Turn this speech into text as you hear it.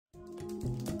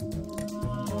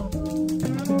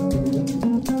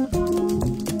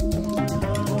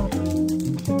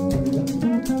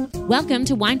Welcome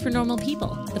to Wine for Normal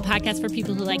People, the podcast for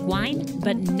people who like wine,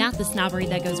 but not the snobbery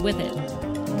that goes with it.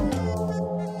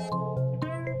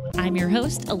 I'm your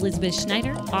host, Elizabeth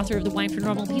Schneider, author of the Wine for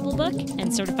Normal People book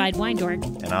and certified wine dork.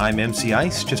 And I'm MC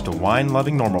Ice, just a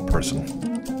wine-loving normal person.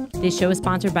 This show is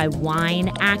sponsored by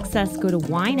Wine Access. Go to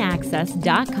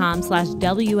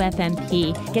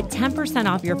wineaccess.com/WFMP. Get 10%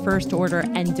 off your first order.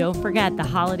 And don't forget, the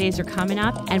holidays are coming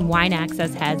up and Wine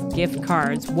Access has gift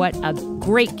cards. What a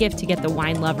great gift to get the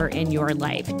wine lover in your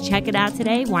life. Check it out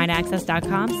today,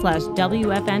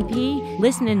 wineaccess.com/WFMP.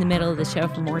 Listen in the middle of the show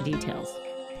for more details.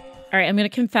 All right, I'm going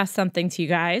to confess something to you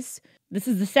guys. This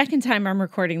is the second time I'm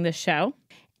recording this show.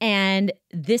 And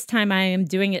this time I am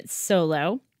doing it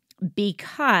solo,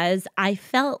 because I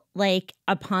felt like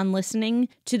upon listening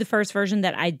to the first version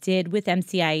that I did with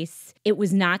MC Ice, it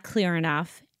was not clear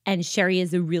enough, and sherry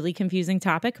is a really confusing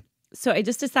topic. So I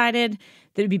just decided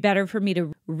that it'd be better for me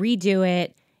to redo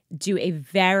it, do a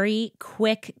very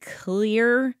quick,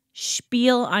 clear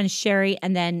spiel on sherry,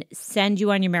 and then send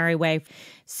you on your merry way.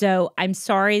 So I'm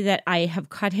sorry that I have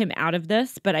cut him out of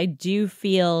this, but I do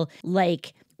feel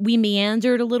like we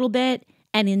meandered a little bit.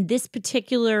 And in this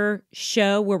particular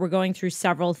show where we're going through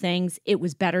several things, it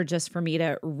was better just for me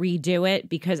to redo it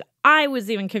because I was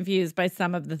even confused by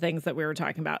some of the things that we were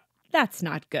talking about. That's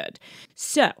not good.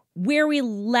 So where we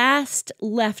last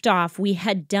left off, we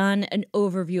had done an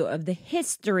overview of the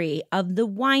history of the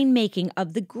winemaking,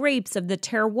 of the grapes, of the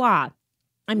terroir.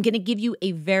 I'm going to give you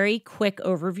a very quick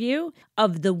overview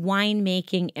of the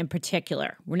winemaking in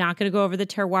particular. We're not going to go over the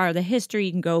terroir or the history.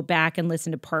 You can go back and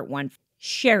listen to part one.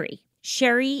 Sherry.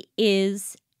 Sherry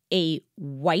is a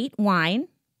white wine.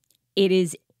 It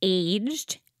is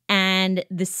aged, and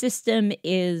the system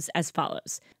is as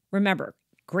follows. Remember,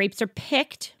 grapes are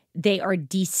picked. They are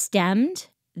destemmed.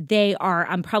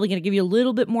 I'm probably going to give you a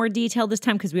little bit more detail this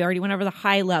time because we already went over the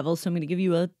high level, so I'm going to give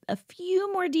you a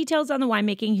few more details on the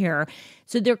winemaking here.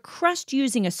 So they're crushed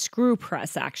using a screw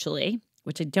press, actually,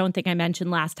 which I don't think I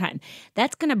mentioned last time.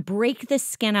 That's going to break the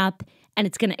skin up, and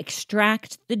it's going to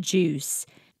extract the juice.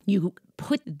 You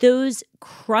put those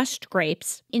crushed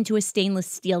grapes into a stainless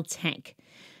steel tank.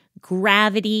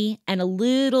 Gravity and a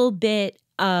little bit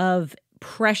of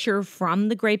pressure from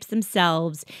the grapes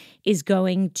themselves is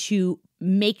going to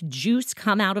make juice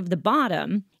come out of the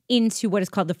bottom into what is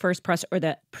called the first press, or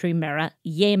the primera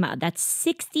yema. That's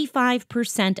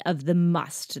 65% of the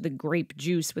must, the grape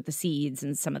juice with the seeds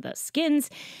and some of the skins.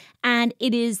 And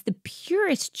it is the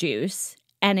purest juice,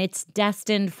 and it's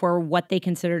destined for what they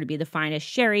consider to be the finest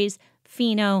sherries,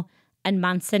 Fino and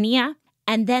Manzanilla.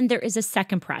 And then there is a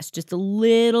second press, just a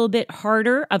little bit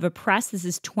harder of a press. This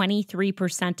is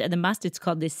 23% of the must. It's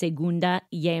called the segunda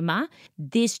yema.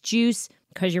 This juice,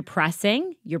 because you're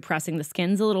pressing the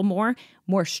skins a little more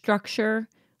structure,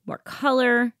 more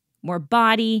color, more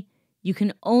body. You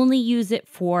can only use it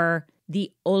for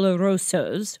the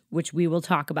Olorosos, which we will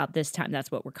talk about this time. That's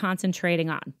what we're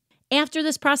concentrating on. After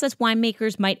this process,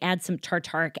 winemakers might add some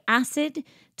tartaric acid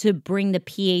to bring the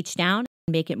pH down,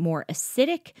 make it more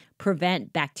acidic,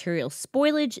 prevent bacterial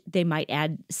spoilage. They might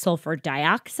add sulfur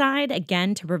dioxide,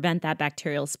 again, to prevent that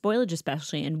bacterial spoilage,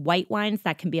 especially in white wines.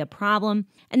 That can be a problem.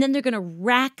 And then they're going to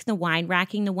rack the wine.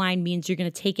 Racking the wine means you're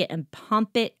going to take it and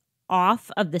pump it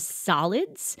off of the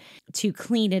solids to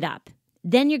clean it up.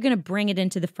 Then you're going to bring it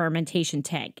into the fermentation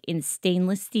tank in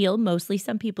stainless steel. Mostly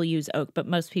some people use oak, but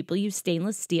most people use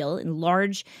stainless steel in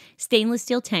large stainless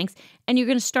steel tanks. And you're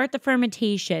going to start the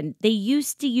fermentation. They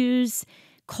used to use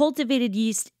cultivated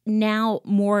yeast. Now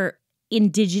more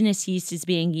indigenous yeast is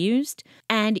being used.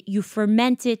 And you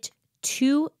ferment it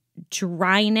to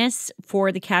dryness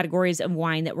for the categories of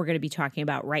wine that we're going to be talking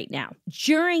about right now.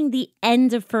 During the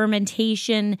end of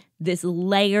fermentation, this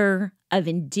layer of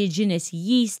indigenous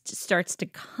yeast starts to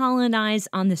colonize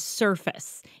on the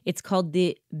surface. It's called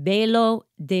the velo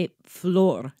de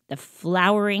flor, the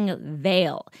flowering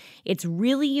veil. It's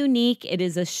really unique. It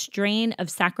is a strain of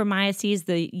Saccharomyces,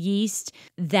 the yeast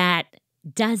that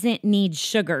doesn't need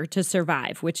sugar to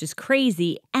survive, which is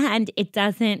crazy, and it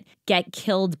doesn't get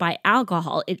killed by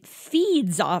alcohol. It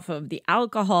feeds off of the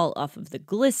alcohol, off of the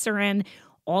glycerin,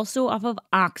 also off of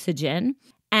oxygen,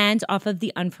 and off of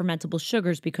the unfermentable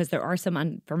sugars, because there are some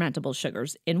unfermentable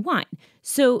sugars in wine.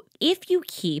 So if you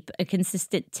keep a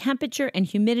consistent temperature and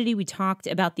humidity, we talked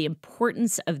about the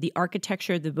importance of the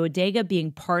architecture of the bodega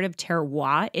being part of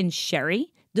terroir in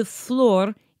sherry. The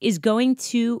flor is going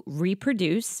to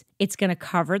reproduce. It's going to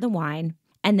cover the wine.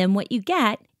 And then what you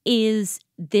get is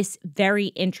this very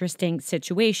interesting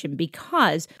situation,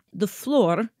 because the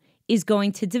flor is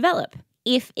going to develop.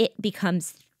 If it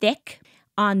becomes thick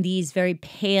on these very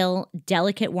pale,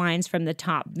 delicate wines from the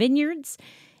top vineyards,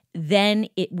 then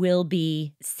it will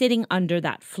be sitting under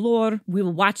that flor. We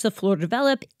will watch the flor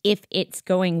develop. If it's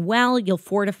going well, you'll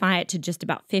fortify it to just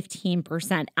about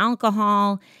 15%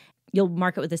 alcohol. You'll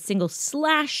mark it with a single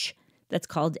slash that's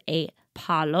called a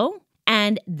palo.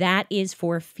 And that is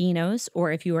for finos,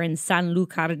 or if you are in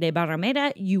Sanlúcar de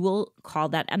Barrameda, you will call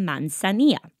that a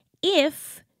manzanilla.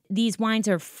 If these wines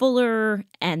are fuller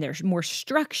and they're more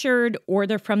structured, or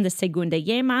they're from the segunda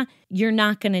yema, you're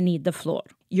not going to need the flor.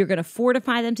 You're going to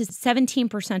fortify them to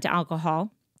 17%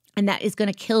 alcohol, and that is going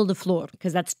to kill the flor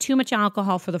because that's too much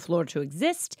alcohol for the flor to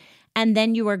exist. And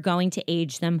then you are going to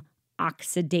age them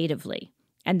oxidatively.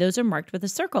 And those are marked with a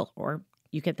circle, or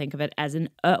you can think of it as an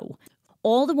O.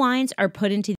 All the wines are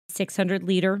put into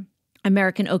 600-liter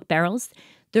American oak barrels.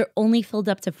 They're only filled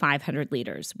up to 500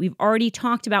 liters. We've already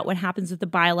talked about what happens with the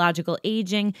biological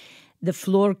aging. The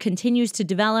flor continues to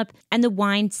develop, and the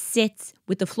wine sits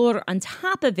with the flor on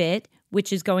top of it,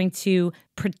 which is going to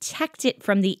protect it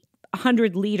from the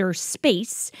 100-liter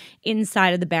space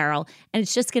inside of the barrel. And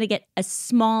it's just going to get a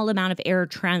small amount of air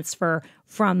transfer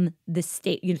from the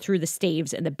through the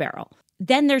staves in the barrel.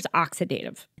 Then there's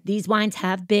oxidative. These wines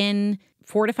have been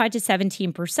fortified to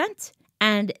 17%,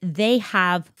 and they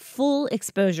have full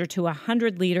exposure to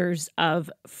 100 liters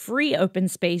of free open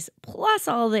space, plus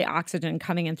all the oxygen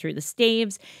coming in through the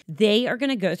staves. They are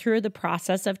going to go through the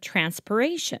process of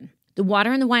transpiration. The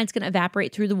water in the wine is going to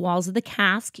evaporate through the walls of the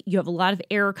cask. You have a lot of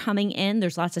air coming in.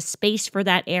 There's lots of space for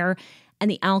that air,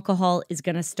 and the alcohol is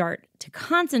going to start to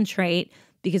concentrate,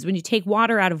 because when you take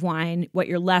water out of wine, what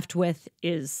you're left with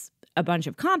is a bunch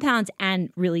of compounds and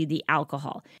really the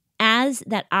alcohol. As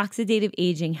that oxidative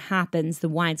aging happens, the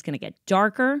wine's going to get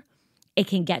darker. It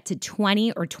can get to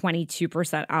 20 or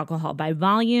 22% alcohol by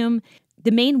volume. The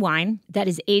main wine that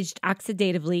is aged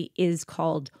oxidatively is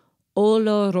called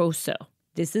Oloroso.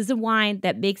 This is a wine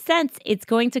that makes sense. It's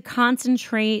going to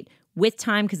concentrate with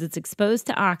time because it's exposed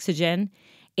to oxygen.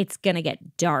 It's going to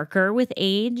get darker with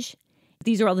age.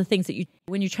 These are all the things that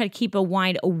when you try to keep a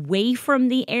wine away from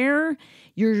the air,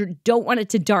 you don't want it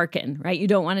to darken, right? You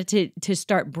don't want it to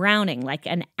start browning like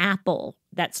an apple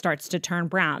that starts to turn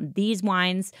brown. These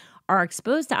wines are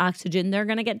exposed to oxygen. They're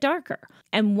going to get darker.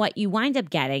 And what you wind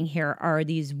up getting here are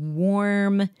these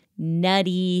warm,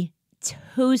 nutty,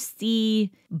 toasty,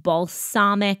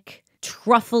 balsamic,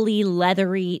 truffly,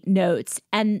 leathery notes.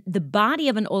 And the body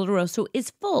of an Oloroso is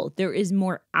full. There is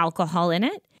more alcohol in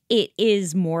it. It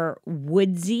is more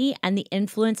woodsy, and the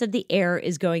influence of the air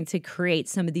is going to create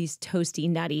some of these toasty,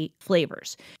 nutty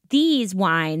flavors. These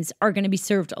wines are going to be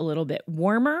served a little bit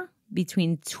warmer,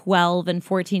 between 12 and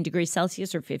 14 degrees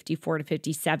Celsius, or 54 to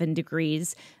 57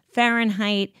 degrees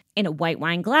Fahrenheit, in a white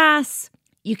wine glass.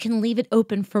 You can leave it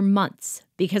open for months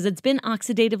because it's been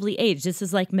oxidatively aged. This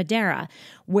is like Madeira,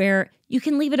 where you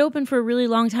can leave it open for a really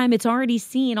long time. It's already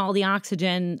seen all the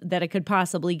oxygen that it could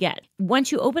possibly get.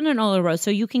 Once you open an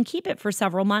Oloroso, you can keep it for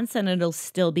several months and it'll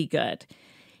still be good.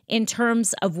 In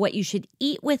terms of what you should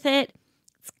eat with it,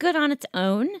 it's good on its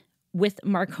own with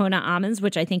Marcona almonds,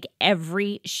 which I think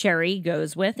every sherry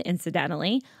goes with,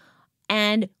 incidentally,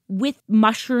 and with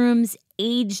mushrooms,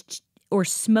 aged or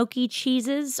smoky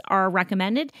cheeses are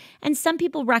recommended. And some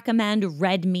people recommend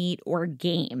red meat or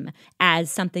game as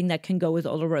something that can go with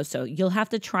Oloroso. You'll have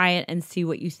to try it and see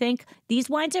what you think. These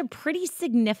wines are pretty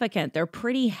significant. They're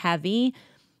pretty heavy,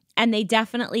 and they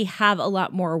definitely have a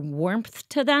lot more warmth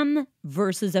to them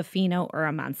versus a Fino or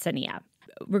a Manzanilla.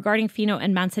 Regarding Fino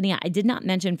and Manzanilla, I did not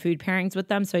mention food pairings with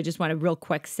them, so I just want to real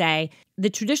quick say the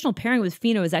traditional pairing with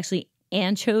Fino is actually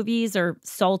anchovies or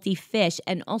salty fish,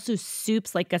 and also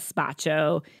soups like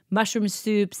gazpacho, mushroom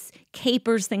soups,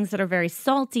 capers, things that are very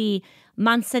salty.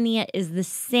 Manzanilla is the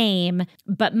same,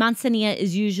 but Manzanilla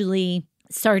is usually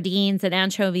sardines and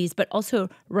anchovies, but also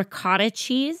ricotta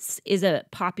cheese is a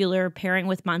popular pairing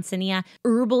with Manzanilla.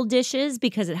 Herbal dishes,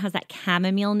 because it has that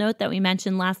chamomile note that we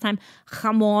mentioned last time.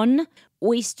 Jamon,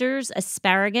 oysters,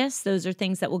 asparagus, those are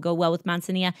things that will go well with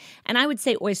Manzanilla. And I would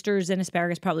say oysters and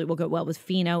asparagus probably will go well with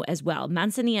Fino as well.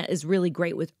 Manzanilla is really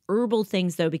great with herbal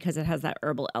things, though, because it has that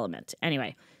herbal element.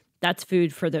 Anyway, that's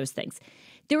food for those things.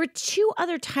 There are two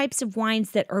other types of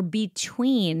wines that are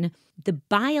between the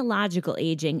biological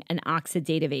aging and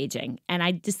oxidative aging. And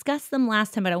I discussed them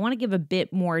last time, but I want to give a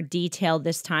bit more detail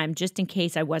this time, just in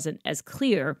case I wasn't as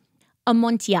clear.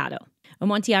 Amontillado.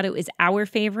 Amontillado is our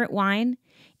favorite wine.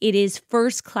 It is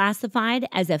first classified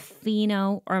as a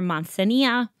Fino or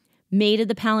Manzanilla, made of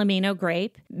the Palomino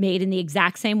grape, made in the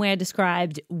exact same way I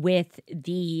described with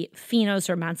the Finos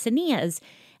or Manzanillas.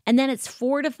 And then it's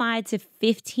fortified to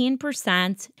 15%,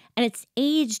 and it's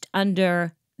aged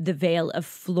under the veil of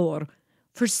flor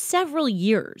for several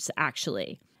years,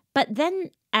 actually. But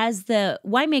then as the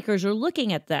winemakers are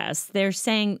looking at this, they're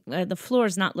saying the flor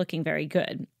is not looking very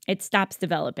good. It stops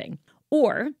developing.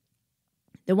 Or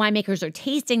the winemakers are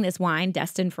tasting this wine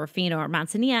destined for Fino or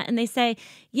Manzanilla, and they say,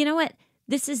 you know what?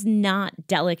 This is not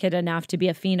delicate enough to be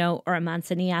a Fino or a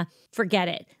Manzanilla. Forget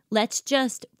it. Let's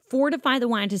just fortify the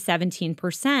wine to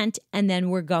 17%, and then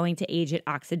we're going to age it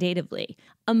oxidatively.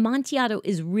 Amontillado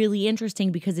is really interesting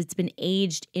because it's been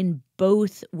aged in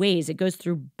both ways. It goes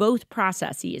through both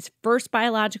processes, first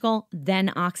biological,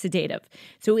 then oxidative.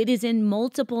 So it is in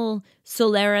multiple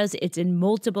soleras, it's in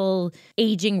multiple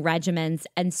aging regimens,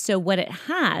 and so what it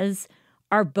has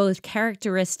are both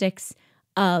characteristics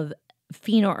of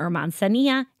Fino or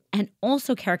Manzanilla and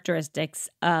also characteristics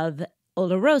of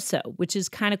Oloroso, which is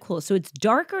kind of cool. So it's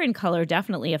darker in color,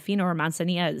 definitely. A Fino or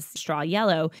Manzanilla is straw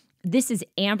yellow. This is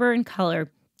amber in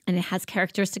color, and it has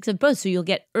characteristics of both. So you'll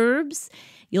get herbs,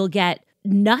 you'll get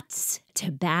nuts,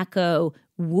 tobacco,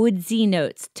 woodsy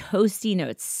notes, toasty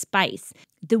notes, spice.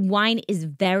 The wine is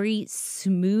very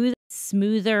smooth,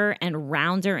 smoother and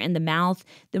rounder in the mouth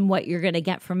than what you're going to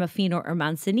get from a Fino or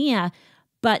Manzanilla,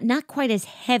 but not quite as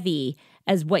heavy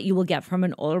as what you will get from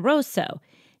an Oloroso.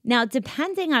 Now,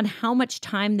 depending on how much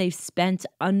time they've spent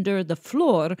under the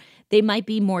flor, they might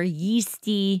be more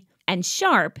yeasty and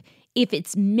sharp. If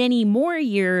it's many more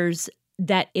years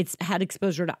that it's had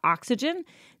exposure to oxygen,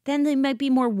 then they might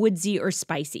be more woodsy or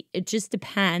spicy. It just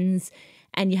depends,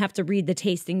 and you have to read the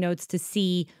tasting notes to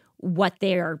see what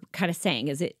they're kind of saying.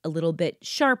 Is it a little bit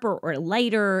sharper or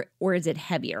lighter, or is it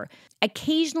heavier?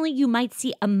 Occasionally, you might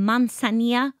see a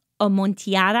Manzanilla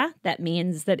Amontillada. That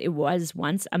means that it was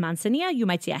once a Manzanilla. You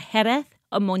might see a Jerez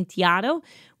Amontillado,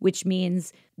 which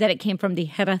means that it came from the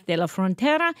Jerez de la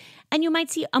Frontera. And you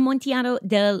might see Amontillado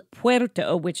del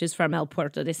Puerto, which is from El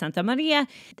Puerto de Santa Maria.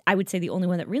 I would say the only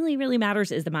one that really, really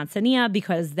matters is the Manzanilla,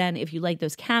 because then if you like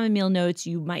those chamomile notes,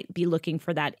 you might be looking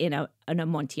for that in an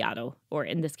Amontillado, or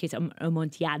in this case,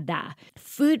 Amontillada.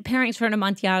 Food pairings for an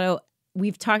Amontillado.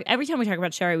 We've talked, every time we talk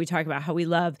about sherry, we talk about how we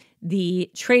love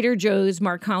the Trader Joe's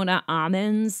Marcona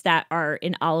almonds that are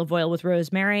in olive oil with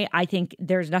rosemary. I think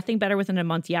there's nothing better with an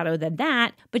Amontillado than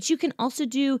that. But you can also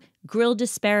do grilled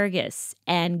asparagus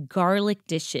and garlic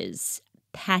dishes,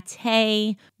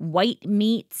 pate, white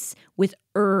meats with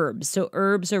herbs. So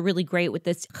herbs are really great with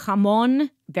this. Jamon,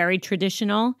 very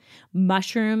traditional.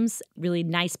 Mushrooms, really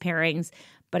nice pairings.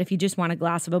 But if you just want a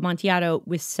glass of Amontillado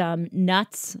with some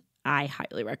nuts, I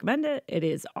highly recommend it. It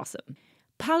is awesome.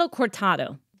 Palo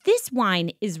Cortado. This wine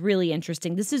is really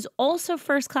interesting. This is also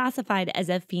first classified as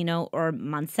a Fino or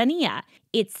Manzanilla.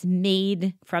 It's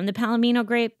made from the Palomino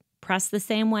grape, pressed the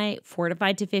same way,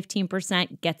 fortified to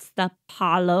 15%, gets the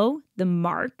Palo, the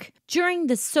mark. During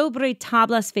the Sobre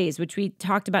Tablas phase, which we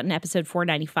talked about in episode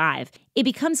 495, it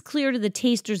becomes clear to the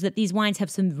tasters that these wines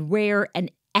have some rare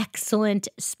and excellent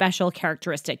special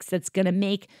characteristics that's going to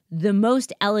make the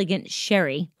most elegant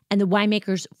sherry. And the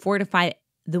winemakers fortify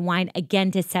the wine again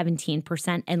to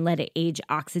 17% and let it age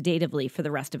oxidatively for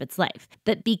the rest of its life.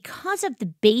 But because of the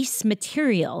base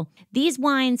material, these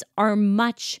wines are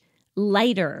much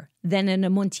lighter than an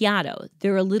Amontillado.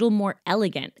 They're a little more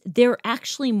elegant. They're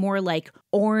actually more like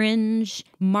orange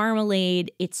marmalade.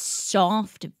 It's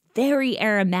soft, very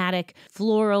aromatic,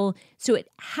 floral. So it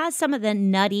has some of the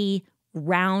nutty,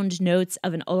 round notes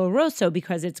of an Oloroso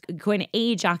because it's going to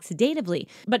age oxidatively.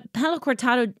 But Palo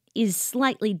Cortado is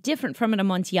slightly different from an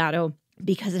Amontillado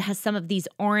because it has some of these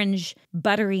orange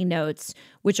buttery notes,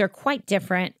 which are quite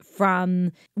different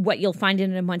from what you'll find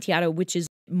in an Amontillado, which is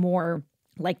more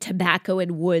like tobacco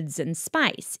and woods and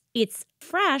spice. It's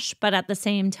fresh, but at the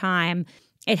same time,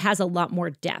 it has a lot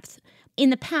more depth. In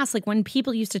the past, like when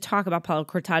people used to talk about Palo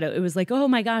Cortado, it was like, oh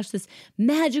my gosh, this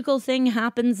magical thing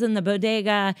happens in the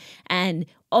bodega, and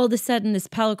all of a sudden this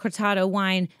Palo Cortado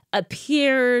wine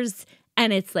appears,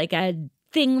 and it's like a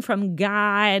thing from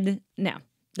God. No,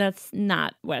 that's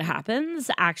not what happens.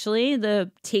 Actually,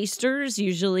 the tasters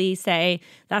usually say,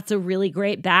 that's a really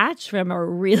great batch from a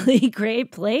really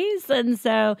great place, and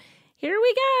so here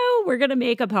we go. We're going to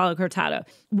make a Palo Cortado.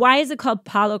 Why is it called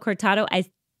Palo Cortado? I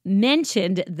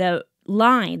mentioned the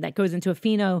line that goes into a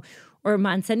Fino or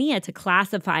Manzanilla to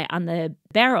classify on the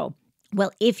barrel.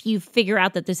 Well, if you figure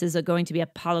out that this is going to be a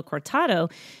Palo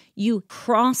Cortado, you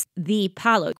cross the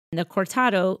palo. The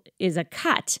cortado is a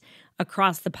cut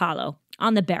across the palo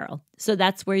on the barrel. So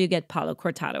that's where you get Palo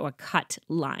Cortado, a cut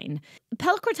line.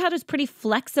 Palo Cortado is pretty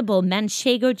flexible.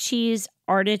 Manchego cheese,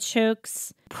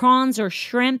 artichokes, prawns or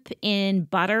shrimp in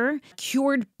butter.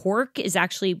 Cured pork is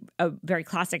actually a very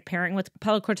classic pairing with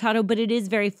Palo Cortado, but it is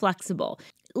very flexible.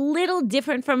 Little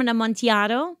different from an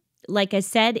Amontillado. like I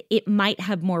said, it might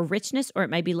have more richness or it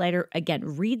might be lighter. Again,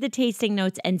 read the tasting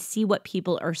notes and see what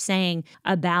people are saying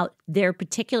about their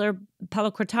particular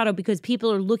Palo Cortado because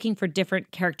people are looking for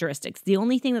different characteristics. The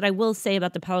only thing that I will say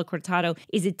about the Palo Cortado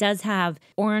is it does have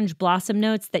orange blossom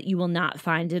notes that you will not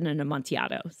find in an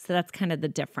Amontillado. So that's kind of the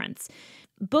difference.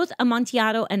 Both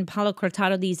Amontillado and Palo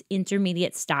Cortado, these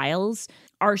intermediate styles,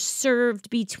 are served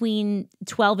between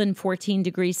 12 and 14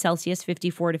 degrees Celsius,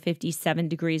 54 to 57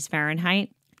 degrees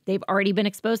Fahrenheit. They've already been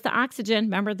exposed to oxygen.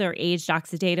 Remember, they're aged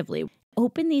oxidatively.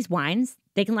 Open these wines.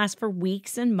 They can last for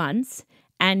weeks and months,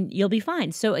 and you'll be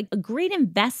fine. So a great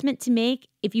investment to make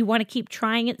if you want to keep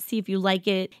trying it, see if you like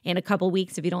it in a couple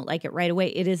weeks. If you don't like it right away,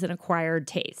 it is an acquired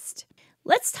taste.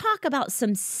 Let's talk about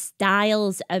some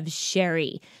styles of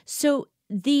sherry. So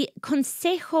the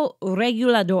Consejo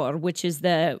Regulador, which is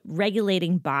the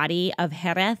regulating body of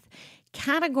Jerez,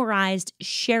 categorized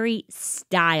sherry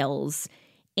styles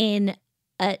in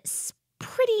a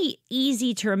pretty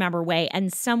easy to remember way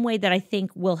and some way that I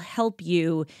think will help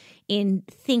you in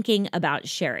thinking about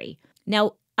sherry.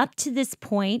 Now, up to this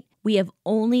point, we have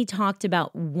only talked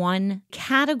about one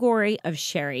category of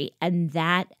sherry, and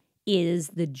that is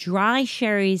the dry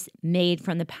sherries made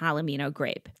from the Palomino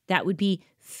grape. That would be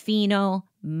Fino,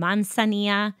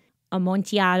 Manzanilla,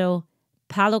 Amontillado,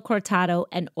 Palo Cortado,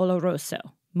 and Oloroso.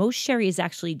 Most sherry is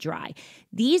actually dry.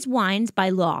 These wines, by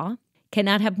law,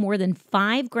 cannot have more than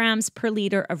 5 grams per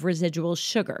liter of residual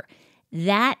sugar.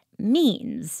 That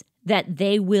means that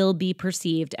they will be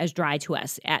perceived as dry to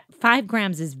us. At 5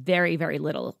 grams is very, very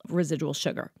little residual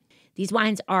sugar. These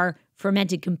wines are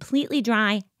fermented completely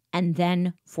dry and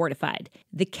then fortified.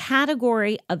 The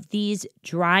category of these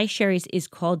dry sherries is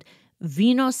called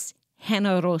vinos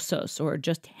generosos, or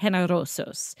just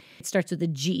generosos. It starts with a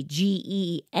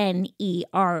G,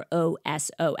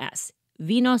 Generosos.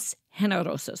 Vinos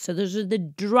generosos. So those are the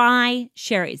dry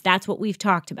sherries. That's what we've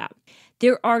talked about.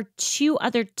 There are 2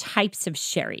 other types of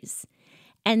sherries.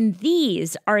 And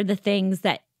these are the things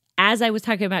that, as I was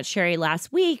talking about sherry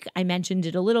last week, I mentioned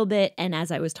it a little bit. And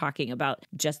as I was talking about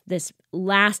just this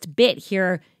last bit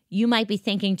here, you might be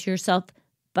thinking to yourself,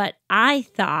 but I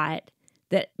thought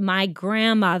that my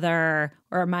grandmother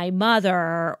or my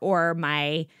mother or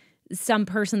some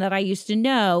person that I used to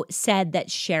know said that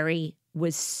sherry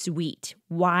was sweet.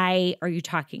 Why are you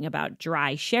talking about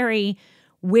dry sherry?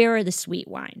 Where are the sweet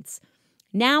wines?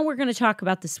 Now we're going to talk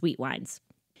about the sweet wines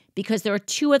because there are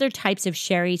 2 other types of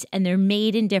sherries and they're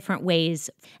made in different ways.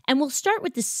 And we'll start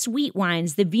with the sweet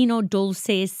wines, the vino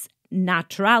dulces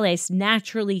naturales,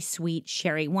 naturally sweet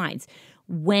sherry wines.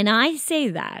 When I say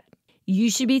that,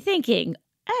 you should be thinking,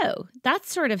 oh, that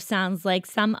sort of sounds like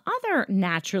some other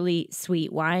naturally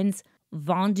sweet wines,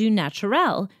 vin du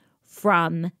naturel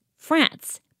from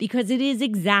France, because it is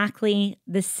exactly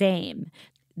the same.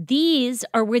 These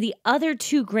are where the other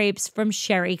 2 grapes from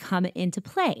sherry come into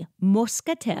play,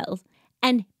 Moscatel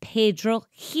and Pedro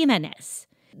Ximénez.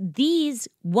 These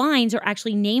wines are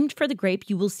actually named for the grape.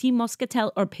 You will see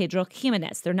Moscatel or Pedro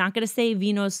Ximénez. They're not going to say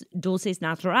vinos dulces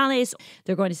naturales.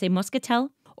 They're going to say Moscatel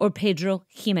or Pedro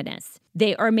Ximénez.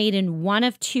 They are made in one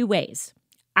of 2 ways.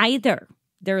 Either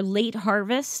they're late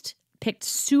harvest, picked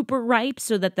super ripe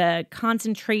so that the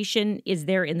concentration is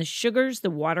there in the sugars,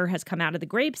 the water has come out of the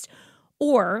grapes,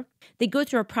 or they go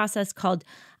through a process called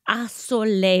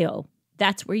asoleo.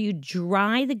 That's where you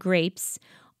dry the grapes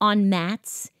on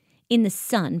mats in the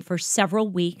sun for several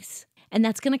weeks, and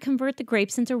that's going to convert the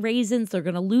grapes into raisins. They're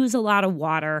going to lose a lot of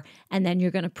water, and then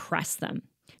you're going to press them.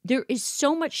 There is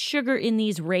so much sugar in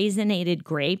these raisinated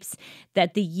grapes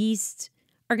that the yeast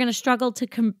are going to struggle to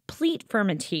complete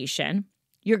fermentation.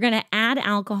 You're going to add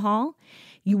alcohol.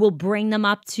 You will bring them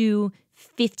up to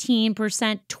 15%,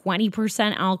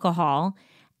 20% alcohol,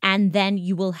 and then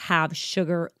you will have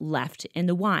sugar left in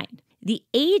the wine. The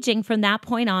aging from that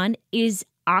point on is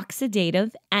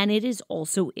oxidative, and it is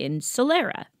also in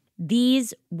solera.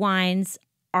 These wines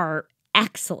are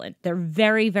excellent. They're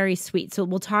very, very sweet. So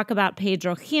we'll talk about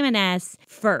Pedro Ximénez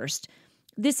first.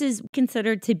 This is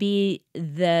considered to be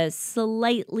the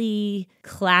slightly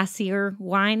classier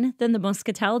wine than the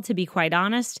Moscatel, to be quite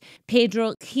honest.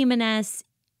 Pedro Ximénez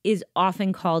is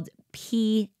often called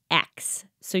PX.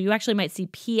 So you actually might see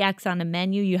PX on a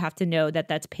menu. You have to know that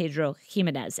that's Pedro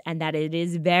Ximénez and that it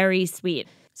is very sweet.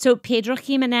 So Pedro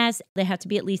Ximénez, they have to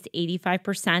be at least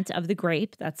 85% of the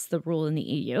grape. That's the rule in the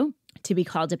EU to be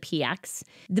called a PX.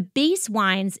 The base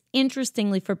wines,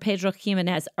 interestingly, for Pedro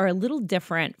Ximénez are a little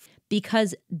different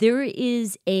because there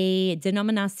is a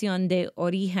denominación de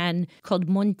origen called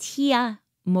Montilla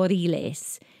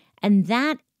Moriles. And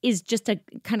that is just a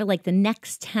kind of like the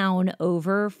next town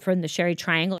over from the Sherry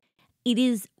Triangle. It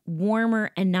is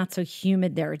warmer and not so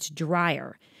humid there. It's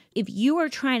drier. If you are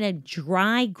trying to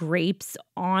dry grapes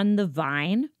on the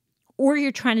vine, or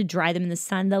you're trying to dry them in the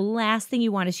sun, the last thing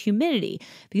you want is humidity,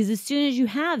 because as soon as you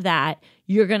have that,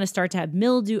 you're going to start to have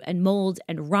mildew and mold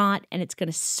and rot, and it's going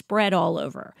to spread all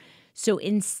over. So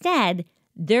instead,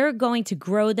 they're going to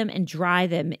grow them and dry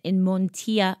them in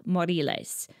Montilla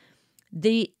Moriles.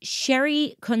 The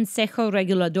Sherry Consejo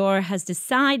Regulador has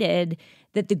decided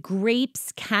that the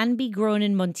grapes can be grown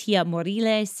in Montilla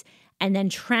Moriles and then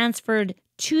transferred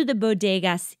to the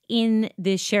bodegas in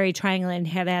the Sherry Triangle in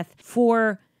Jerez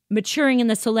for maturing in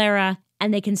the solera,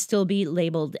 and they can still be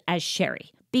labeled as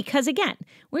sherry. Because again,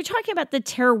 we're talking about the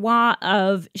terroir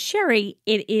of sherry.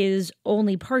 It is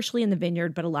only partially in the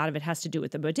vineyard, but a lot of it has to do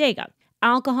with the bodega.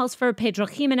 Alcohols for Pedro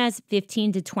Ximénez,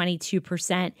 15 to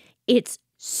 22%. It's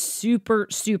super,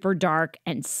 super dark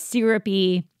and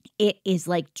syrupy. It is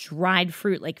like dried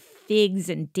fruit, like figs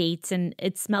and dates, and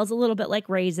it smells a little bit like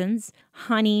raisins,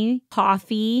 honey,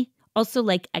 coffee, also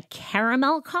like a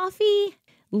caramel coffee,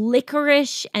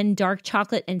 licorice and dark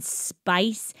chocolate and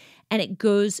spice, and it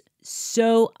goes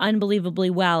so unbelievably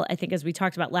well, I think, as we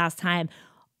talked about last time,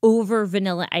 over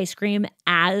vanilla ice cream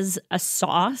as a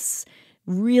sauce.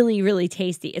 Really, really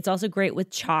tasty. It's also great with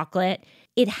chocolate.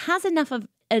 It has enough of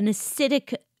an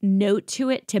acidic note to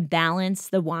it to balance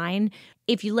the wine.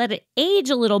 If you let it age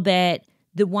a little bit,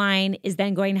 the wine is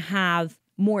then going to have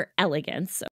more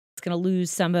elegance. So it's going to lose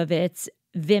some of its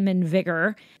vim and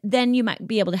vigor. Then you might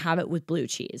be able to have it with blue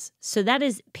cheese. So that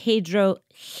is Pedro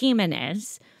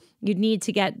Ximénez. You'd need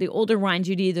to get the older wines.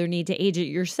 You'd either need to age it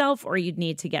yourself or you'd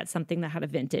need to get something that had a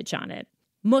vintage on it.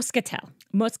 Moscatel.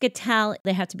 Moscatel,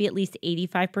 they have to be at least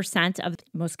 85% of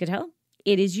Moscatel.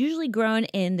 It is usually grown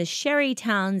in the sherry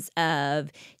towns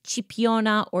of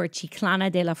Chipiona or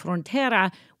Chiclana de la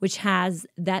Frontera, which has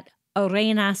that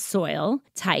arena soil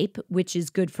type, which is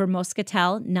good for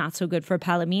Moscatel, not so good for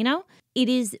Palomino. It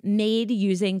is made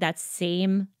using that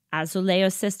same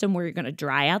azuleo system where you're going to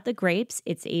dry out the grapes.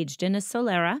 It's aged in a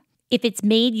solera. If it's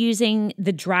made using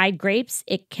the dried grapes,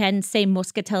 it can say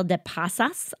Moscatel de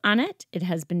Pasas on it. It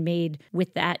has been made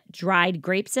with that dried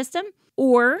grape system.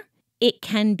 Or it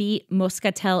can be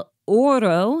Moscatel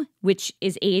Oro, which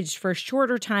is aged for a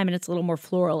shorter time and it's a little more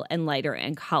floral and lighter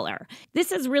in color.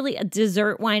 This is really a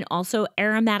dessert wine, also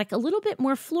aromatic, a little bit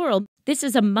more floral. This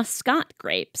is a Muscat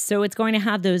grape, so it's going to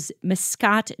have those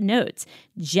Muscat notes: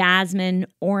 jasmine,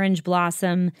 orange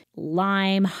blossom,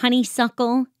 lime,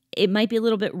 honeysuckle. It might be a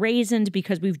little bit raisined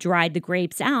because we've dried the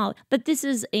grapes out, but this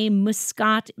is a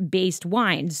Muscat-based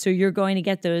wine, so you're going to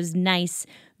get those nice,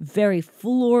 very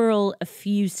floral,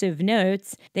 effusive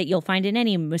notes that you'll find in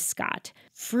any Muscat.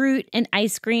 Fruit and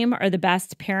ice cream are the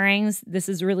best pairings. This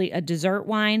is really a dessert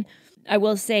wine. I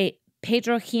will say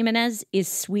Pedro Ximénez is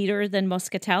sweeter than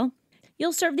Moscatel.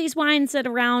 You'll serve these wines at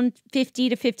around 50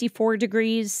 to 54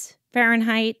 degrees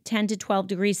Fahrenheit, 10 to 12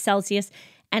 degrees Celsius.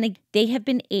 And they have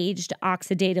been aged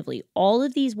oxidatively. All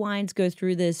of these wines go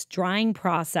through this drying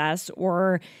process,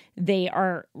 or they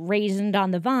are raisined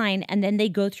on the vine, and then they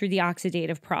go through the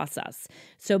oxidative process.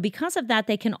 So because of that,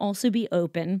 they can also be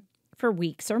open for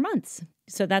weeks or months.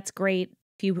 So that's great.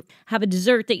 If you have a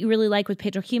dessert that you really like with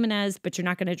Pedro Ximénez, but you're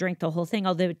not going to drink the whole thing,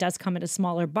 although it does come in a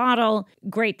smaller bottle,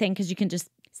 great thing, because you can just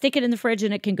stick it in the fridge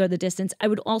and it can go the distance. I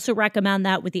would also recommend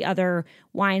that with the other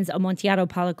wines, Amontillado,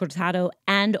 Palo Cortado,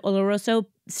 and Oloroso.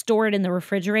 Store it in the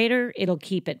refrigerator. It'll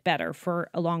keep it better for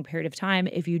a long period of time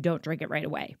if you don't drink it right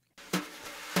away.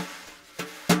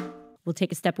 We'll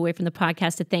take a step away from the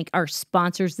podcast to thank our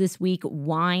sponsors this week,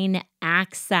 Wine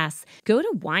Access. Go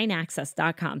to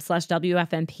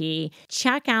wineaccess.com/WFMP.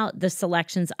 Check out the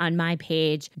selections on my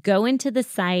page. Go into the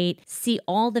site, see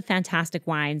all the fantastic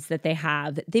wines that they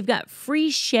have. They've got free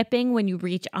shipping when you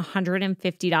reach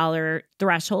 $150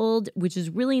 threshold, which is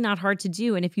really not hard to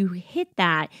do. And if you hit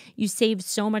that, you save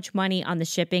so much money on the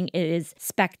shipping. It is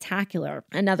spectacular.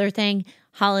 Another thing,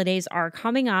 holidays are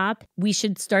coming up. We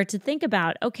should start to think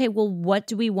about, okay, well, what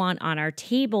do we want on our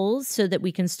tables so that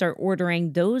we can start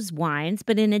ordering those wines?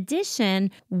 But in addition,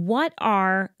 what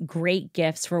are great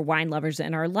gifts for wine lovers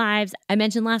in our lives? I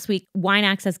mentioned last week, Wine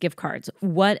Access gift cards.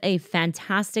 What a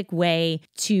fantastic way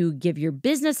to give your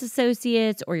business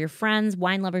associates or your friends,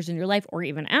 wine lovers in your life, or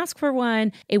even ask for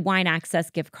one, a Wine Access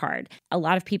gift card. A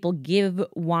lot of people give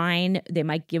wine. They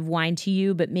might give wine to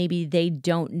you, but maybe they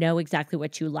don't know exactly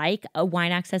what you like. A Wine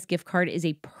Access gift card is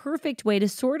a perfect way to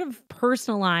sort of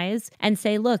personalize and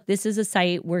say, look, this is a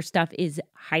site where stuff is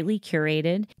highly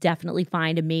curated, definitely definitely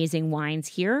find amazing wines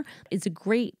here. It's a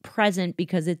great present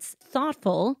because it's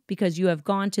thoughtful, because you have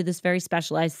gone to this very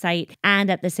specialized site,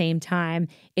 and at the same time,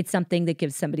 it's something that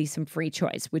gives somebody some free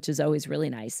choice, which is always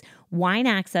really nice.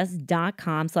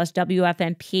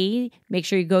 wineaccess.com/WFNP. Make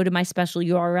sure you go to my special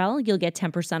URL. You'll get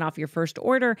 10% off your first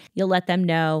order. You'll let them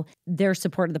know their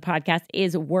support of the podcast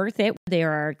is worth it. They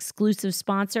are our exclusive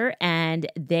sponsor, and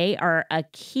they are a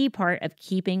key part of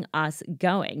keeping us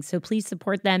going. So please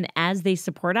support them as they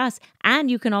support us. And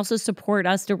you can also support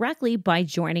us directly by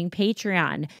joining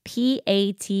Patreon,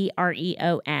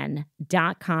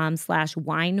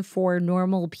 patreon.com/wine for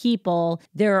normal people.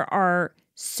 There are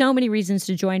so many reasons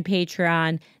to join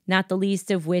Patreon, not the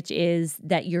least of which is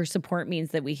that your support means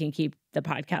that we can keep the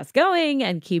podcast going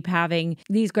and keep having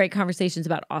these great conversations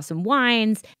about awesome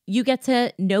wines. You get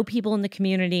to know people in the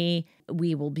community.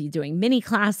 We will be doing mini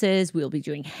classes. We will be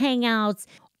doing hangouts.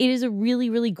 It is a really,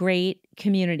 really great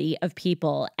community of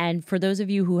people. And for those of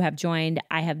you who have joined,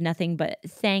 I have nothing but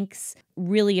thanks.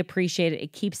 Really appreciate it.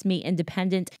 It keeps me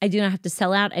independent. I do not have to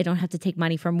sell out. I don't have to take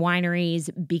money from wineries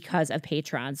because of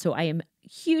Patreon. So I am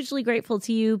hugely grateful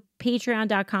to you.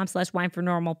 Patreon.com/wine for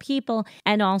normal people.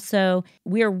 And also,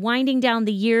 we are winding down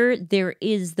the year. There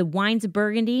is the Wines of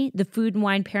Burgundy. The food and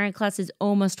wine pairing class is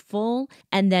almost full.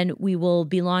 And then we will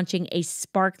be launching a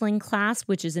sparkling class,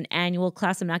 which is an annual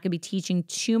class. I'm not going to be teaching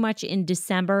too much in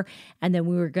December. And then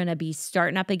we were going to be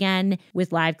starting up again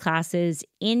with live classes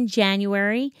in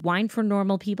January.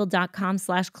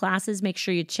 winefornormalpeople.com/classes. Make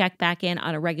sure you check back in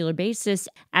on a regular basis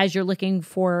as you're looking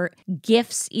for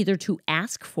gifts, either to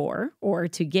ask for or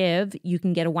to give. You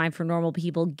can get a Wine for Normal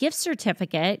People gift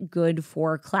certificate, good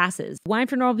for classes.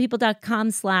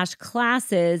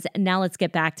 winefornormalpeople.com/classes. Now let's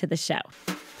get back to the show.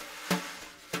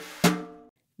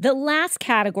 The last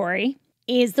category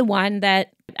is the one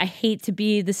that I hate to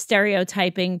be the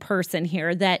stereotyping person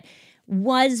here, that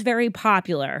was very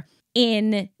popular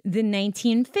in the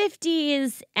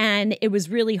 1950s, and it was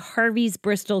really Harvey's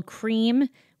Bristol Cream,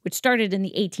 which started in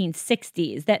the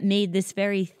 1860s, that made this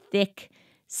very thick,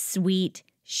 sweet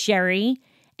sherry.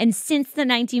 And since the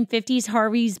 1950s,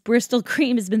 Harvey's Bristol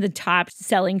Cream has been the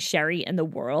top-selling sherry in the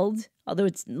world, although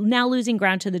it's now losing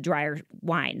ground to the drier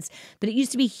wines. But it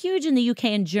used to be huge in the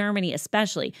UK and Germany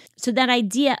especially. So that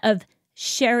idea of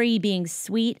sherry being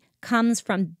sweet comes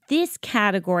from this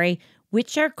category,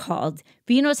 which are called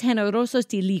vinos generosos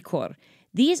de licor.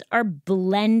 These are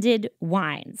blended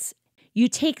wines. You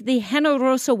take the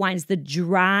generoso wines, the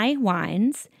dry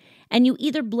wines, and you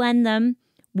either blend them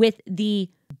with the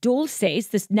dulces,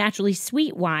 the naturally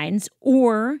sweet wines,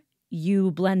 or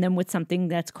you blend them with something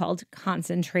that's called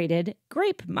concentrated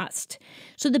grape must.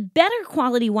 So the better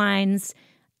quality wines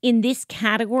in this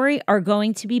category are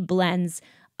going to be blends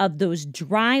of those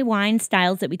dry wine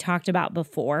styles that we talked about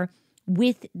before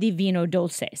with the vino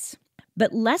dulces.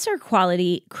 But lesser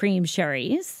quality cream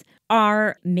sherries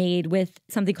are made with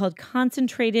something called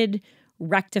concentrated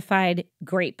rectified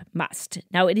grape must.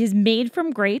 Now, it is made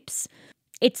from grapes.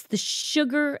 It's the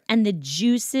sugar and the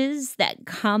juices that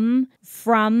come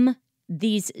from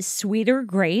these sweeter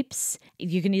grapes.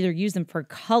 You can either use them for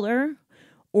color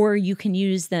or you can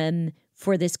use them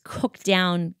for this cooked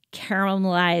down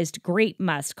caramelized grape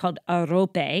must called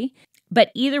arrope.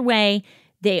 But either way,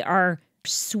 they are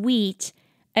sweet.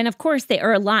 And of course, they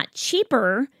are a lot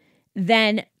cheaper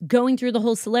than going through the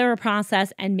whole solera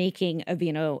process and making a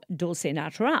vino dulce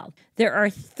natural. There are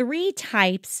 3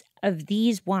 types of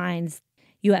these wines.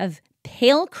 You have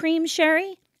pale cream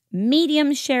sherry,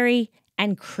 medium sherry,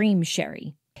 and cream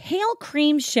sherry. Pale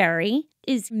cream sherry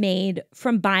is made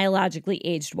from biologically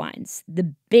aged wines.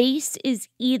 The base is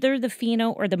either the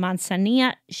Fino or the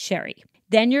Manzanilla sherry.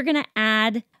 Then you're going to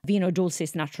add vino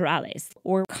dulces naturales,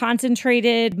 or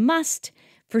concentrated must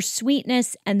for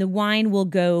sweetness, and the wine will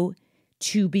go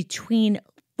to between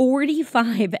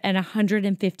 45 and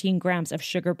 115 grams of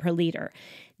sugar per liter.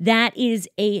 That is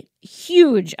a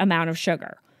huge amount of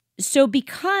sugar. So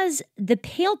because the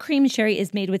pale cream sherry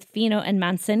is made with Fino and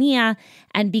Manzanilla,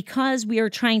 and because we are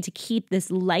trying to keep this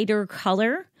lighter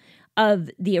color of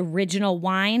the original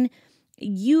wine,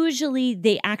 usually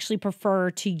they actually prefer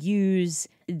to use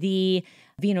the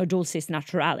vino dulces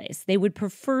naturales. They would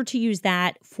prefer to use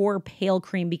that for pale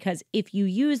cream because if you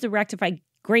use the rectified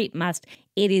grape must,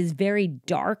 it is very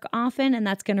dark often, and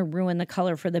that's going to ruin the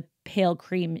color for the pale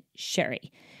cream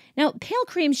sherry. Now, pale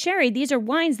cream sherry, these are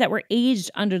wines that were aged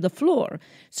under the floor.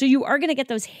 So you are going to get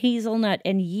those hazelnut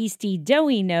and yeasty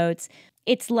doughy notes.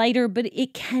 It's lighter, but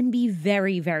it can be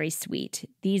very, very sweet.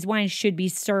 These wines should be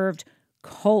served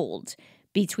cold,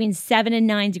 between 7 and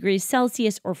 9 degrees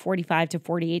Celsius or 45 to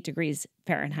 48 degrees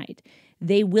Fahrenheit.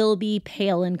 They will be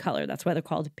pale in color. That's why they're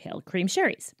called pale cream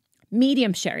sherries.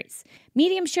 Medium sherries.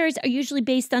 Medium sherries are usually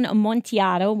based on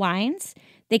Amontillado wines.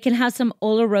 They can have some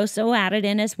Oloroso added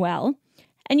in as well.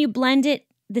 And you blend it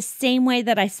the same way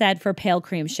that I said for pale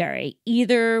cream sherry,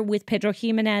 either with Pedro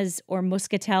Ximénez or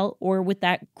Muscatel or with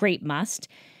that grape must.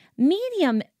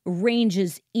 Medium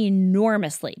ranges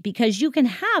enormously because you can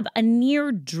have a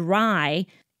near dry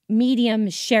medium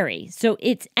sherry. So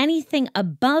it's anything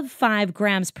above 5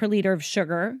 grams per liter of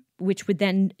sugar, which would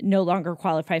then no longer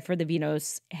qualify for the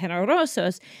vinos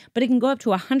generosos, but it can go up to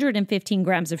 115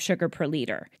 grams of sugar per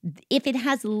liter. If it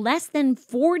has less than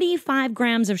 45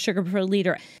 grams of sugar per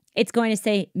liter, it's going to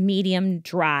say medium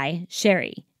dry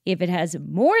sherry. If it has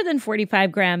more than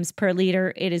 45 grams per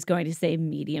liter, it is going to say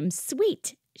medium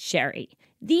sweet sherry.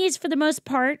 These, for the most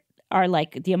part, are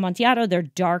like the Amontillado. They're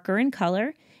darker in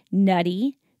color,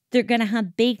 nutty. They're going to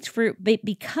have baked fruit, but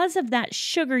because of that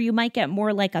sugar, you might get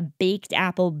more like a baked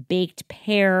apple, baked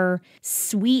pear,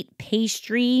 sweet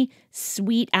pastry,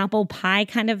 sweet apple pie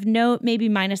kind of note, maybe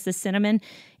minus the cinnamon.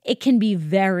 It can be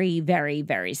very, very,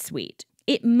 very sweet.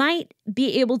 It might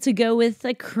be able to go with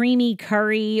a creamy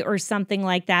curry or something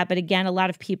like that, but again, a lot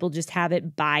of people just have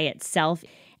it by itself.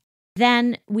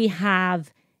 Then we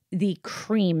have the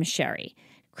cream sherry.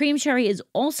 Cream sherry is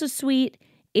also sweet.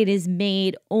 It is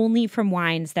made only from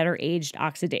wines that are aged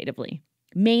oxidatively,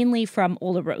 mainly from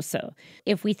Oloroso.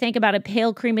 If we think about a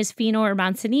pale cream is Fino or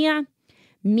Manzanilla,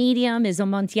 medium is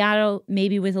Amontillado,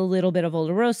 maybe with a little bit of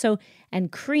Oloroso,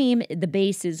 and cream, the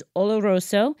base is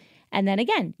Oloroso. And then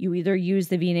again, you either use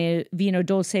the Vino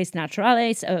Dulces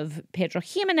Naturales of Pedro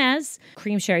Ximénez.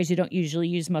 Cream sherries, you don't usually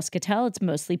use Muscatel. It's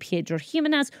mostly Pedro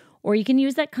Ximénez. Or you can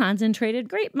use that concentrated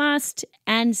grape must.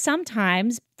 And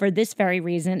sometimes, for this very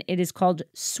reason, it is called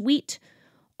sweet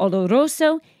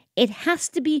Oloroso. It has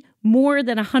to be more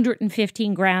than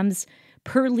 115 grams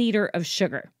per liter of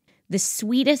sugar. The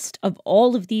sweetest of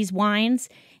all of these wines,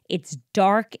 it's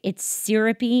dark, it's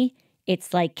syrupy,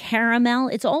 it's like caramel.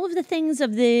 It's all of the things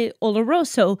of the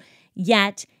Oloroso,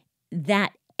 yet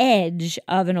that edge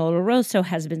of an Oloroso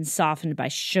has been softened by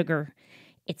sugar.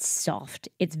 It's soft.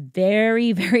 It's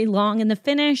very, very long in the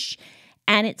finish,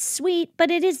 and it's sweet,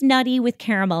 but it is nutty with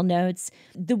caramel notes.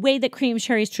 The way that cream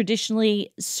sherry is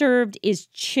traditionally served is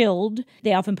chilled.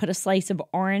 They often put a slice of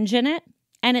orange in it,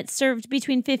 and it's served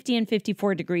between 50 and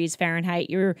 54 degrees Fahrenheit.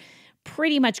 You're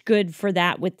pretty much good for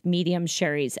that with medium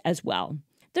sherries as well.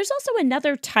 There's also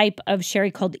another type of sherry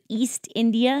called East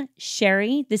India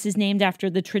sherry. This is named after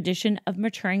the tradition of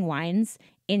maturing wines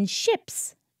in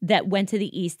ships that went to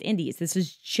the East Indies. This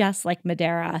is just like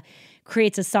Madeira,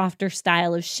 creates a softer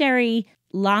style of sherry,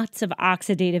 lots of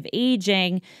oxidative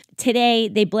aging. Today,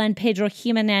 they blend Pedro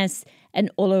Ximénez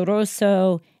and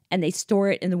Oloroso, and they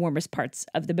store it in the warmest parts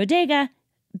of the bodega.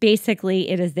 Basically,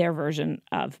 it is their version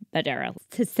of Madeira,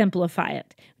 to simplify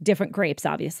it. Different grapes,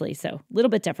 obviously, so a little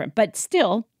bit different, but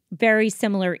still very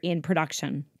similar in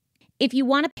production. If you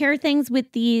want to pair things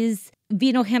with these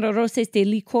Vino Generosos de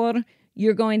Licor,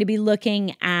 you're going to be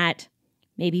looking at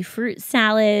maybe fruit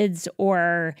salads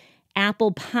or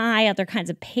apple pie, other kinds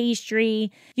of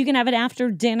pastry. You can have it after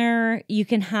dinner. You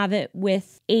can have it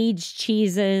with aged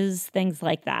cheeses, things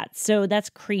like that. So that's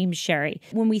cream sherry.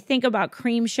 When we think about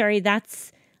cream sherry,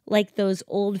 that's like those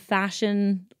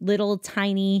old-fashioned little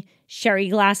tiny sherry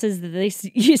glasses that they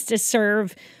used to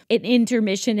serve at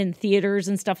intermission in theaters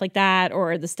and stuff like that,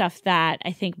 or the stuff that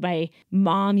I think my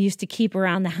mom used to keep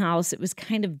around the house. It was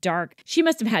kind of dark. She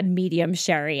must have had medium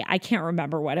sherry. I can't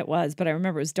remember what it was, but I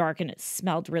remember it was dark and it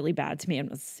smelled really bad to me and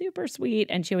was super sweet,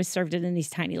 and she always served it in these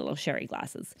tiny little sherry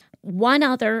glasses. One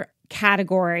other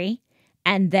category,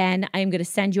 and then I'm going to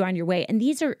send you on your way. And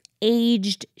these are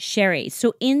aged sherries.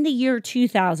 So in the year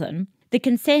 2000, the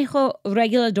Consejo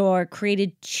Regulador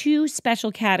created 2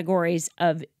 special categories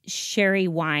of sherry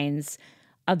wines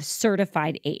of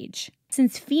certified age.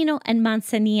 Since Fino and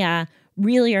Manzanilla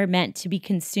really are meant to be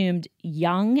consumed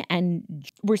young and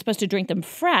we're supposed to drink them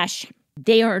fresh,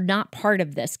 they are not part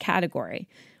of this category.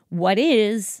 What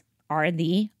are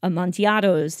the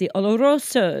Amontillados, the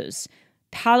Olorosos,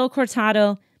 Palo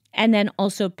Cortado, and then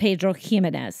also Pedro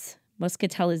Ximénez.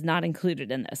 Muscatel is not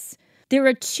included in this. There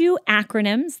are 2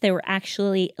 acronyms. They were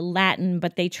actually Latin,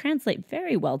 but they translate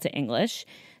very well to English.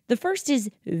 The first is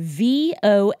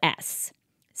VOS,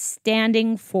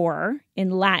 standing for,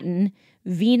 in Latin,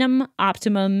 Vinum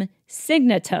Optimum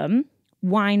Signatum,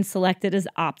 wine selected as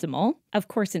optimal. Of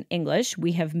course, in English,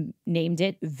 we have named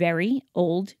it Very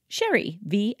Old Sherry,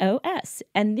 VOS.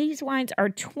 And these wines are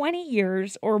 20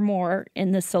 years or more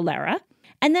in the solera.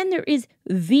 And then there is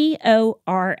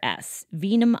VORS,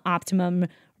 Vinum Optimum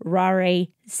Rare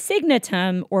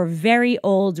Signatum, or Very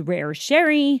Old Rare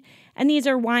Sherry. And these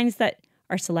are wines that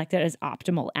are selected as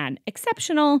optimal and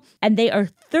exceptional, and they are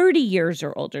 30 years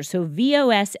or older, so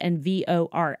VOS and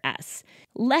VORS.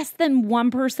 Less than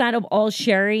 1% of all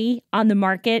sherry on the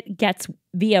market gets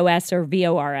VOS or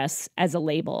VORS as a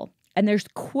label. And there's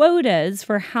quotas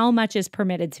for how much is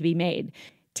permitted to be made.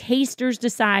 Tasters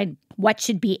decide what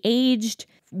should be aged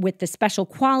with the special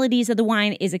qualities of the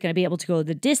wine. Is it going to be able to go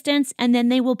the distance? And then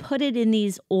they will put it in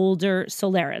these older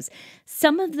soleras.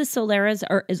 Some of the soleras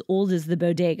are as old as the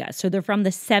bodega. So they're from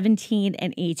the 17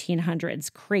 and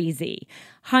 1800s. Crazy.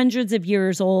 Hundreds of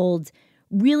years old.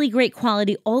 Really great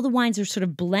quality. All the wines are sort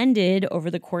of blended over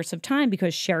the course of time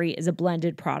because sherry is a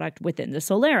blended product within the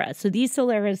solera. So these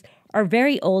soleras are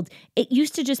very old. It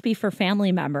used to just be for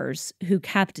family members who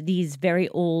kept these very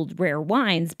old, rare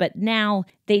wines, but now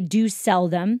they do sell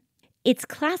them. It's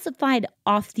classified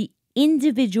off the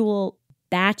individual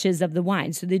batches of the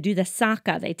wine. So they do the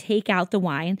saca, they take out the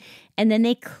wine, and then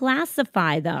they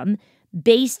classify them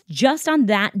based just on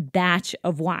that batch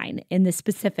of wine in the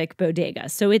specific bodega.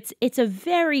 So it's a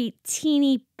very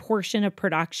teeny portion of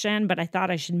production, but I thought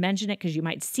I should mention it because you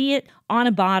might see it on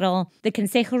a bottle. The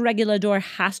Consejo Regulador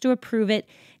has to approve it.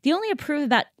 They only approve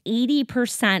about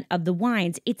 80% of the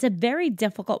wines. It's a very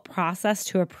difficult process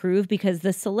to approve because the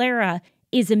solera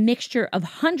is a mixture of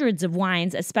hundreds of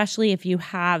wines, especially if you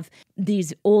have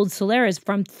these old soleras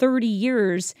from 30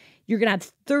 years. You're going to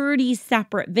have 30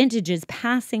 separate vintages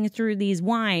passing through these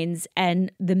wines,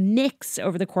 and the mix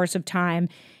over the course of time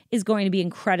is going to be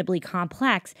incredibly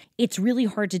complex. It's really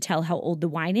hard to tell how old the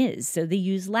wine is. So they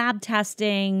use lab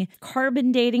testing,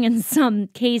 carbon dating in some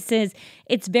cases.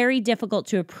 It's very difficult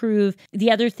to approve.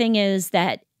 The other thing is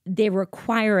that they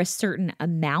require a certain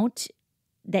amount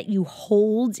that you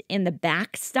hold in the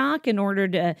back stock in order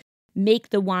to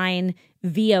make the wine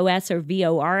VOS or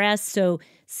VORS. So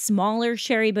smaller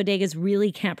sherry bodegas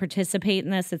really can't participate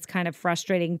in this. It's kind of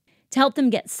frustrating. To help them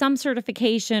get some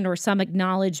certification or some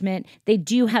acknowledgement, they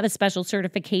do have a special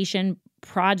certification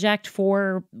project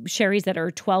for sherries that are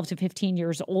 12 to 15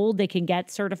 years old. They can get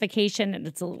certification and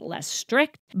it's a little less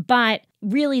strict. But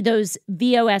really those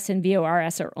VOS and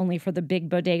VORS are only for the big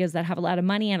bodegas that have a lot of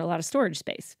money and a lot of storage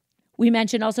space. We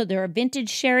mentioned also there are vintage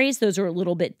sherries. Those are a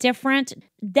little bit different.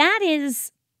 That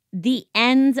is the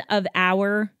end of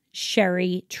our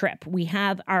sherry trip. We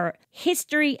have our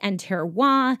history and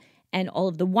terroir and all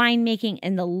of the winemaking.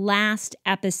 In the last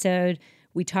episode,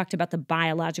 we talked about the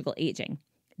biological aging.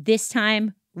 This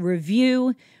time,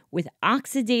 review with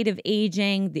oxidative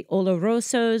aging, the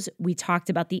Olorosos. We talked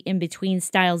about the in-between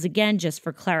styles again, just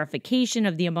for clarification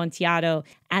of the Amontillado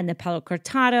and the Palo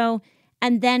Cortado.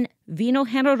 And then Vino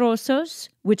Generosos,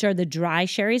 which are the dry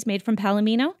sherries made from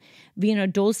Palomino. Vino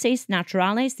Dulces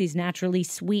Naturales, these naturally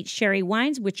sweet sherry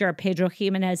wines, which are Pedro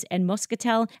Jimenez and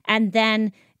Moscatel. And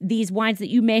then these wines that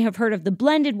you may have heard of, the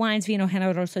blended wines, Vino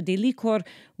Generoso de Licor,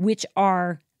 which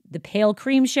are the pale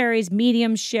cream sherries,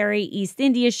 medium sherry, East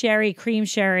India sherry, cream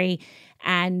sherry.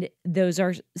 And those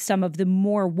are some of the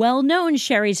more well-known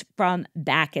sherries from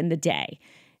back in the day.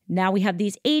 Now we have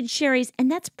these aged sherries,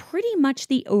 and that's pretty much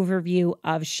the overview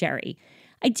of sherry.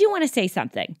 I do want to say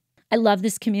something. I love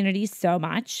this community so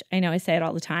much. I know I say it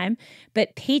all the time,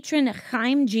 but patron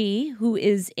Chaim G, who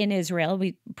is in Israel,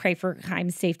 we pray for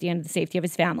Chaim's safety and the safety of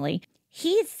his family.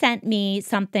 He sent me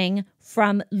something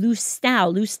from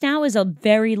Lustau. Lustau is a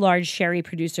very large sherry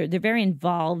producer. They're very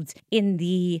involved in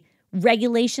the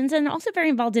regulations and also very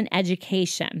involved in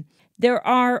education. There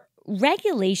are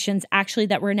regulations actually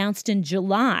that were announced in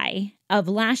July of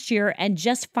last year and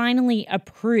just finally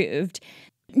approved.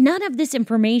 None of this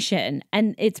information,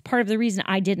 and it's part of the reason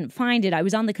I didn't find it. I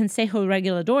was on the Consejo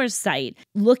Regulador's site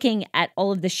looking at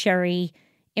all of the sherry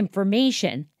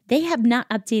information. They have not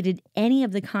updated any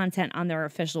of the content on their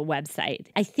official website.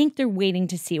 I think they're waiting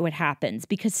to see what happens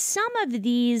because some of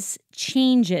these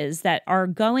changes that are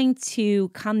going to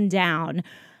come down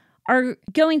are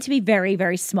going to be very,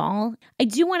 very small. I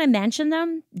do want to mention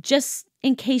them just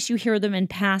in case you hear them in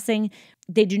passing.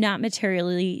 They do not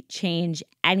materially change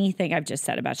anything I've just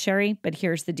said about sherry, but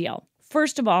here's the deal.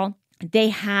 First of all, they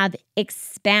have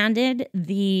expanded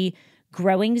the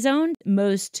growing zone.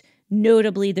 Most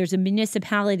notably, there's a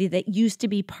municipality that used to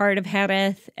be part of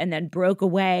Jerez and then broke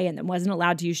away and then wasn't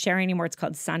allowed to use sherry anymore. It's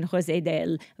called San Jose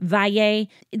del Valle.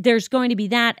 There's going to be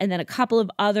that and then a couple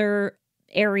of other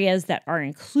areas that are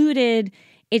included.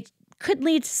 It could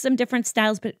lead to some different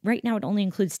styles, but right now it only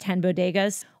includes 10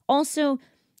 bodegas. Also,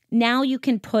 now you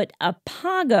can put a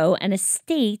pago, an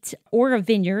estate, or a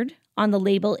vineyard on the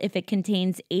label if it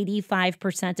contains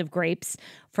 85% of grapes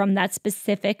from that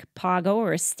specific pago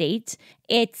or estate.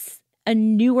 It's a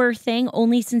newer thing.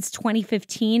 Only since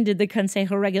 2015 did the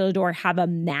Consejo Regulador have a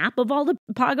map of all the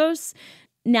pagos.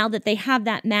 Now that they have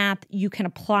that map, you can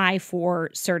apply for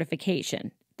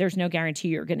certification. There's no guarantee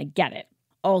you're going to get it.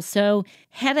 Also,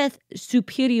 Jerez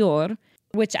Superior,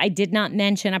 which I did not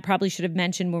mention, I probably should have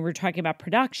mentioned when we were talking about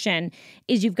production,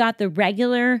 is you've got the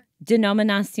regular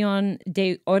Denominación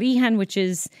de Origen, which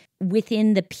is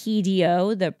within the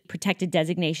PDO, the Protected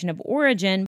Designation of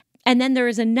Origin. And then there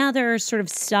is another sort of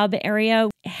sub area,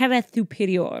 Jerez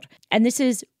Superior. And this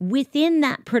is within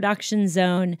that production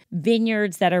zone,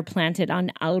 vineyards that are planted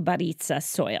on Albaritza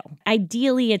soil.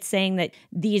 Ideally, it's saying that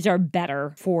these are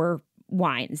better for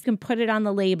wines. You can put it on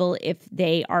the label if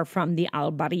they are from the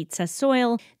Albaritza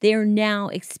soil. They are now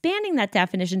expanding that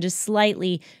definition just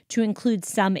slightly to include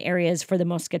some areas for the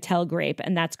Moscatel grape,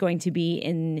 and that's going to be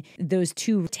in those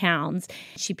two towns,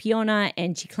 Chipiona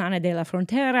and Chiclana de la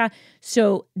Frontera.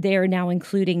 So they're now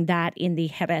including that in the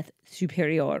Jerez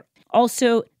Superior.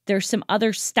 Also, there's some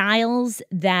other styles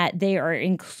that they are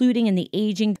including in the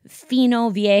aging. Fino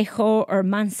Viejo or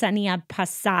Manzanilla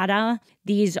Pasada.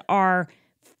 These are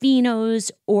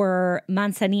Finos or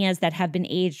Manzanillas that have been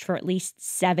aged for at least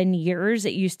 7 years.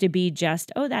 It used to be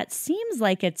just, that seems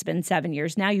like it's been 7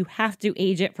 years. Now you have to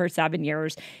age it for 7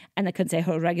 years. And the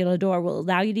Consejo Regulador will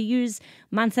allow you to use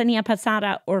Manzanilla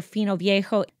Pasada or Fino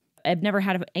Viejo. I've never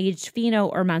had an aged Fino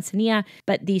or Manzanilla,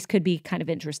 but these could be kind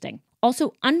of interesting.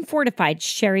 Also, unfortified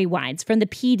sherry wines from the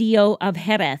PDO of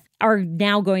Jerez are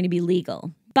now going to be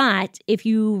legal. But if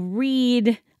you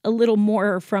read a little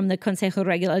more from the Consejo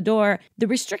Regulador, the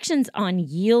restrictions on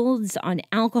yields, on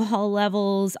alcohol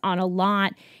levels, on a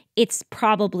lot, it's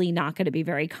probably not going to be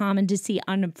very common to see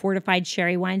unfortified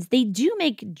sherry wines. They do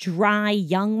make dry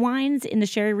young wines in the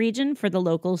sherry region for the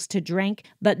locals to drink,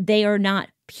 but they are not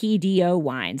PDO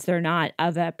wines. They're not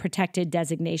of a protected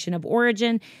designation of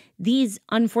origin. These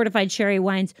unfortified sherry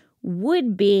wines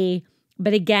would be,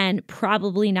 but again,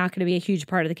 probably not going to be a huge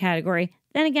part of the category.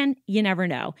 Then again, you never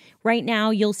know. Right now,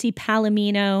 you'll see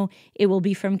Palomino. It will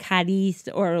be from Cadiz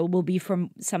or it will be from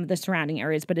some of the surrounding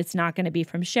areas, but it's not going to be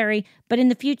from sherry. But in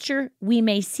the future, we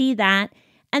may see that.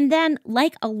 And then,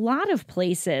 like a lot of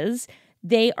places,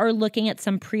 they are looking at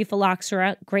some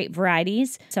pre-phylloxera grape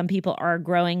varieties. Some people are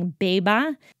growing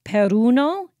Beba,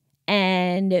 Peruno,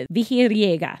 and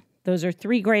Vijiriega. Those are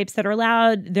 3 grapes that are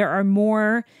allowed. There are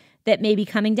more that may be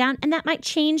coming down, and that might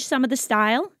change some of the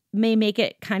style, may make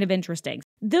it kind of interesting.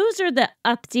 Those are the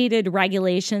updated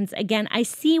regulations. Again, I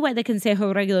see why the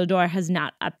Consejo Regulador has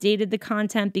not updated the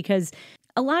content, because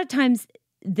a lot of times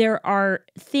there are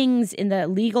things in the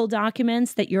legal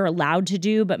documents that you're allowed to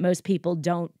do, but most people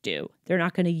don't do. They're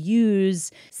not going to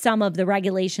use some of the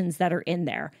regulations that are in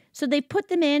there. So they put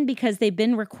them in because they've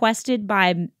been requested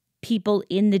by people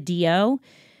in the DO.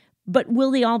 But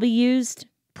will they all be used?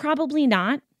 Probably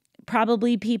not.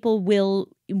 Probably people will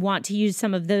want to use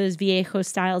some of those Viejo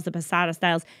styles, the Pasada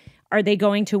styles. Are they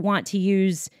going to want to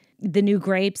use the new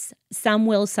grapes? Some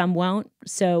will, some won't.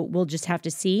 So we'll just have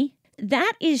to see.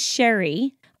 That is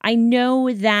sherry. I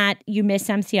know that you miss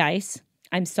MC Ice.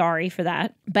 I'm sorry for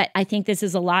that. But I think this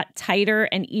is a lot tighter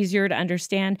and easier to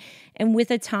understand. And with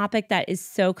a topic that is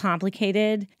so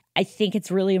complicated, I think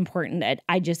it's really important that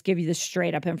I just give you the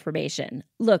straight up information.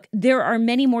 Look, there are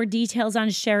many more details on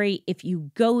sherry. If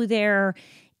you go there,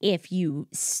 if you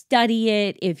study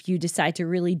it, if you decide to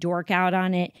really dork out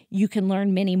on it, you can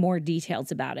learn many more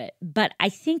details about it. But I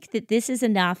think that this is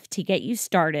enough to get you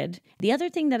started. The other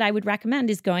thing that I would recommend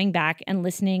is going back and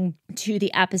listening to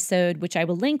the episode, which I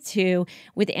will link to,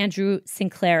 with Andrew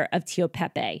Sinclair of Tío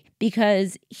Pepe,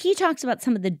 because he talks about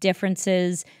some of the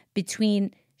differences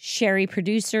between sherry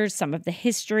producers, some of the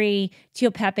history.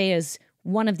 Tío Pepe is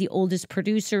one of the oldest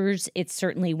producers. It's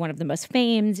certainly one of the most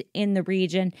famed in the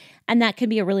region, and that can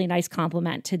be a really nice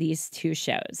complement to these two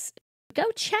shows. Go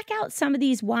check out some of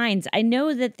these wines. I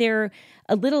know that they're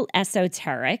a little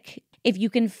esoteric. If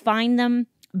you can find them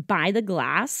by the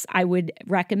glass, I would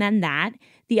recommend that.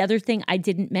 The other thing I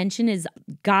didn't mention is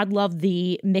God love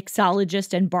the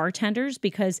mixologists and bartenders,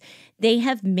 because they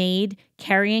have made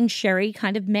carrying sherry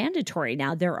kind of mandatory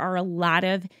now. There are a lot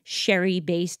of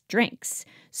sherry-based drinks.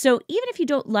 So even if you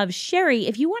don't love sherry,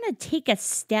 if you want to take a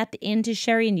step into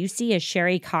sherry and you see a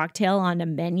sherry cocktail on a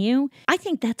menu, I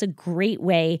think that's a great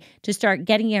way to start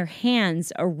getting your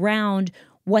hands around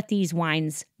what these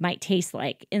wines might taste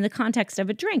like in the context of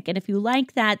a drink. And if you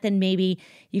like that, then maybe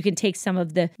you can take some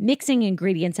of the mixing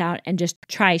ingredients out and just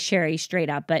try sherry straight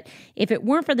up. But if it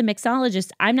weren't for the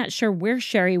mixologist, I'm not sure where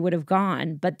sherry would have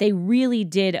gone, but they really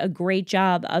did a great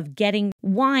job of getting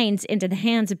wines into the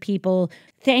hands of people.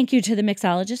 Thank you to the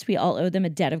mixologists. We all owe them a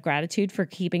debt of gratitude for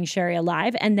keeping sherry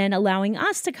alive and then allowing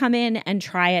us to come in and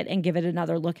try it and give it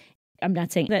another look. I'm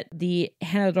not saying that the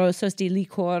Olorosos de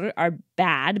licor are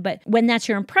bad, but when that's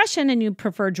your impression and you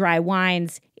prefer dry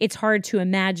wines, it's hard to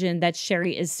imagine that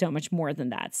sherry is so much more than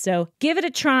that. So give it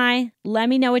a try. Let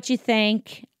me know what you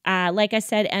think. Like I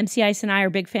said, MC Ice and I are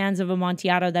big fans of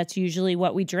Amontillado. That's usually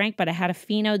what we drink, but I had a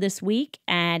Fino this week,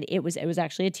 and it was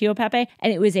actually a Tio Pepe,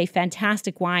 and it was a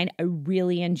fantastic wine. I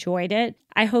really enjoyed it.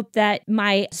 I hope that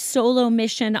my solo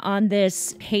mission on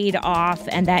this paid off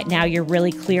and that now you're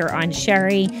really clear on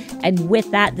sherry. And with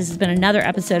that, this has been another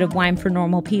episode of Wine for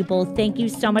Normal People. Thank you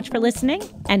so much for listening,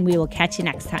 and we will catch you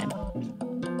next time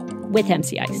with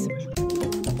MC Ice.